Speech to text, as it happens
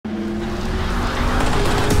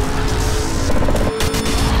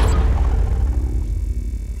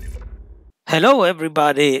Hello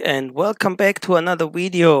everybody and welcome back to another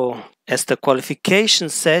video. As the qualification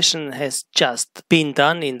session has just been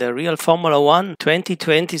done in the real Formula 1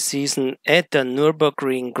 2020 season at the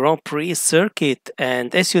Nürburgring Grand Prix circuit,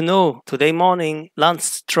 and as you know, today morning Lance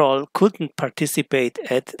Stroll couldn't participate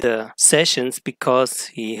at the sessions because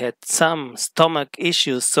he had some stomach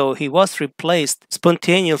issues, so he was replaced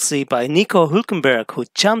spontaneously by Nico Hülkenberg, who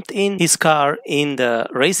jumped in his car in the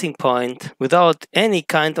racing point without any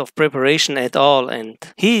kind of preparation at all, and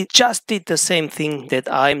he just did the same thing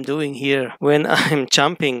that I'm doing here when I'm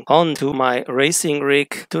jumping onto my racing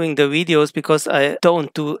rig doing the videos, because I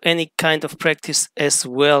don't do any kind of practice as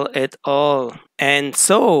well at all. And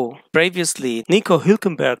so previously Nico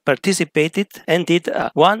Hülkenberg participated and did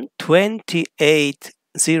a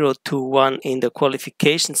 1:28.021 in the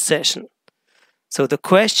qualification session. So the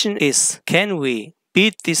question is, can we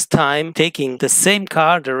beat this time taking the same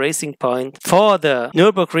car, the racing point, for the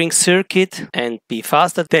Nürburgring circuit and be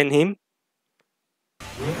faster than him?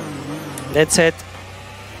 Let's head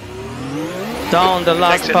down the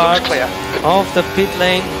last part of the pit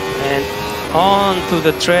lane and on to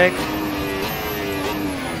the track.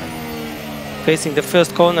 Facing the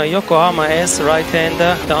first corner, Yokohama S,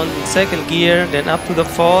 right-hander, down in second gear, then up to the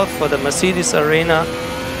fourth for the Mercedes Arena,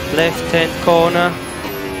 left-hand corner.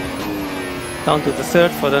 Down to the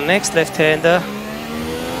third for the next left-hander.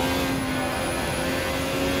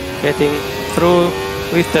 Getting through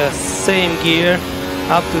with the same gear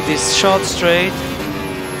up to this short straight.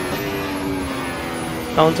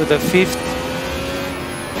 Down to the fifth.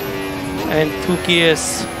 And 2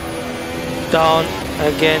 gears down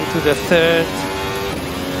again to the third.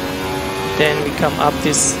 Then we come up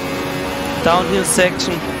this downhill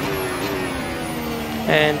section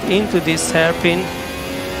and into this hairpin.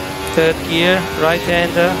 Third gear,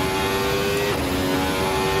 right-hander.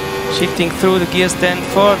 Shifting through the gears then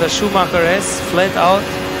for the Schumacher S, flat out.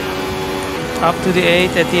 Up to the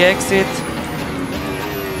 8 at the exit.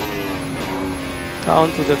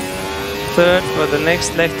 Down to the third for the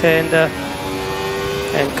next left-hander.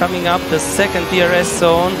 And coming up the second DRS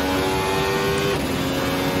zone.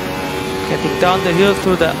 Getting down the hill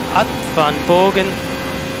through the Advanbogen.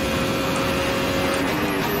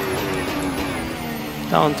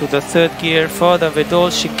 Down to the third gear for the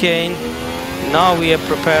Vedol chicane. Now we are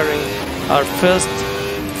preparing our first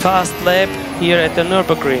fast lap here at the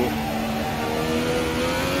Nürburgring.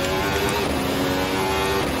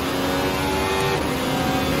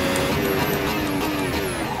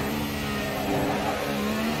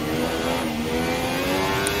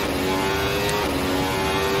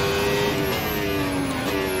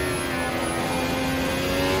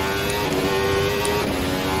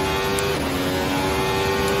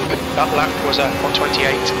 That lap was a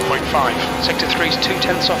 1:28.5. Sector 3 is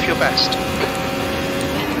 0.2 off your best.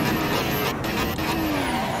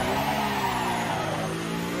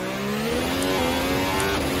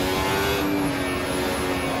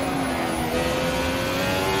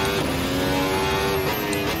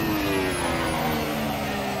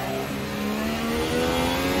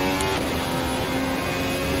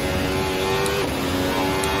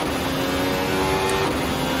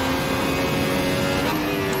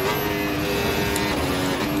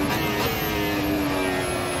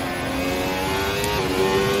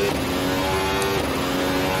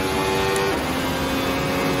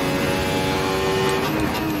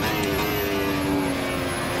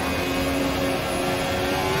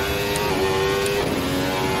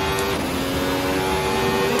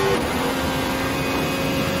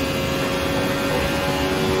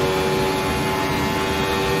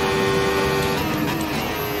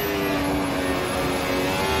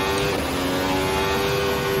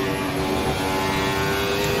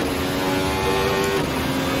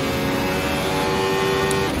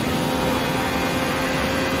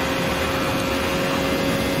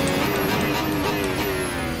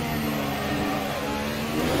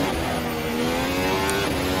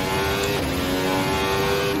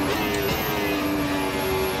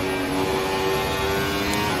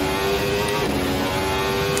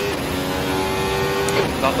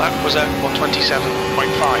 That lap was a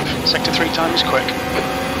 1:27.5. Sector 3 time is quick.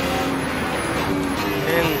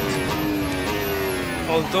 And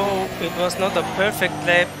although it was not a perfect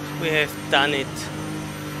lap, we have done it.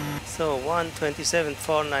 So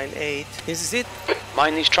 1:27.498. This is it.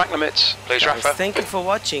 Mind these track limits, please, Guys, Rafa. thank you for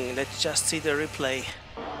watching. Let's just see the replay.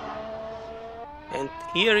 And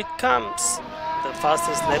here it comes. The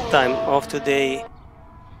fastest lap time of today.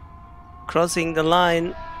 Crossing the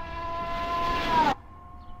line.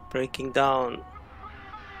 Breaking down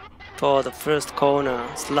for the first corner,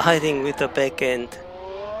 sliding with the back end.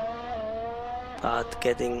 but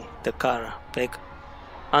getting the car back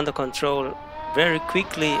under control very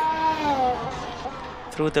quickly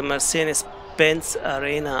through the Mercedes-Benz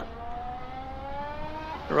arena.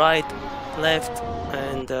 Right, left,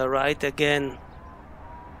 and right again.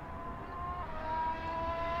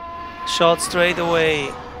 Short straightaway,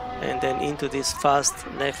 and then into this fast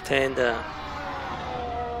left-hander.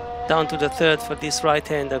 Down to the third for this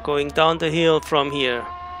right-hander, going down the hill from here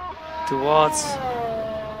towards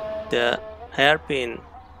the hairpin,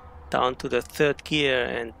 down to the third gear,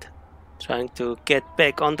 and trying to get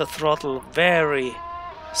back on the throttle very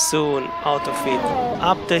soon out of it.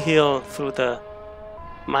 Up the hill through the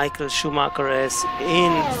Michael Schumacher S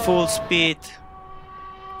in full speed,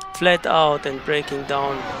 flat out, and breaking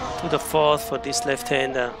down to the fourth for this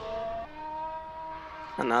left-hander.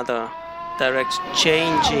 Another direction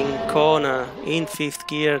changing corner in fifth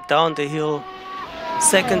gear, down the hill,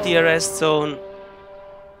 second DRS zone,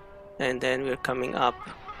 and then we're coming up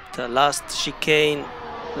the last chicane,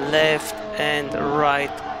 left and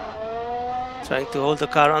right, trying to hold the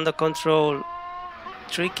car under control.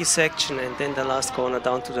 Tricky section, and then the last corner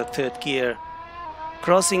down to the third gear,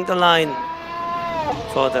 crossing the line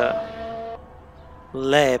for the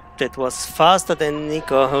lap that was faster than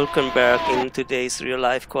Nico Hülkenberg in today's real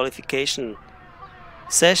life qualification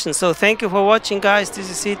session. So thank you for watching, guys. This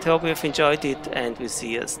is it. Hope you've enjoyed it, and we'll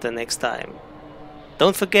see us the next time.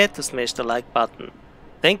 Don't forget to smash the like button.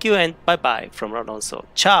 Thank you, and bye bye from Alonso.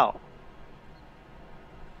 Ciao.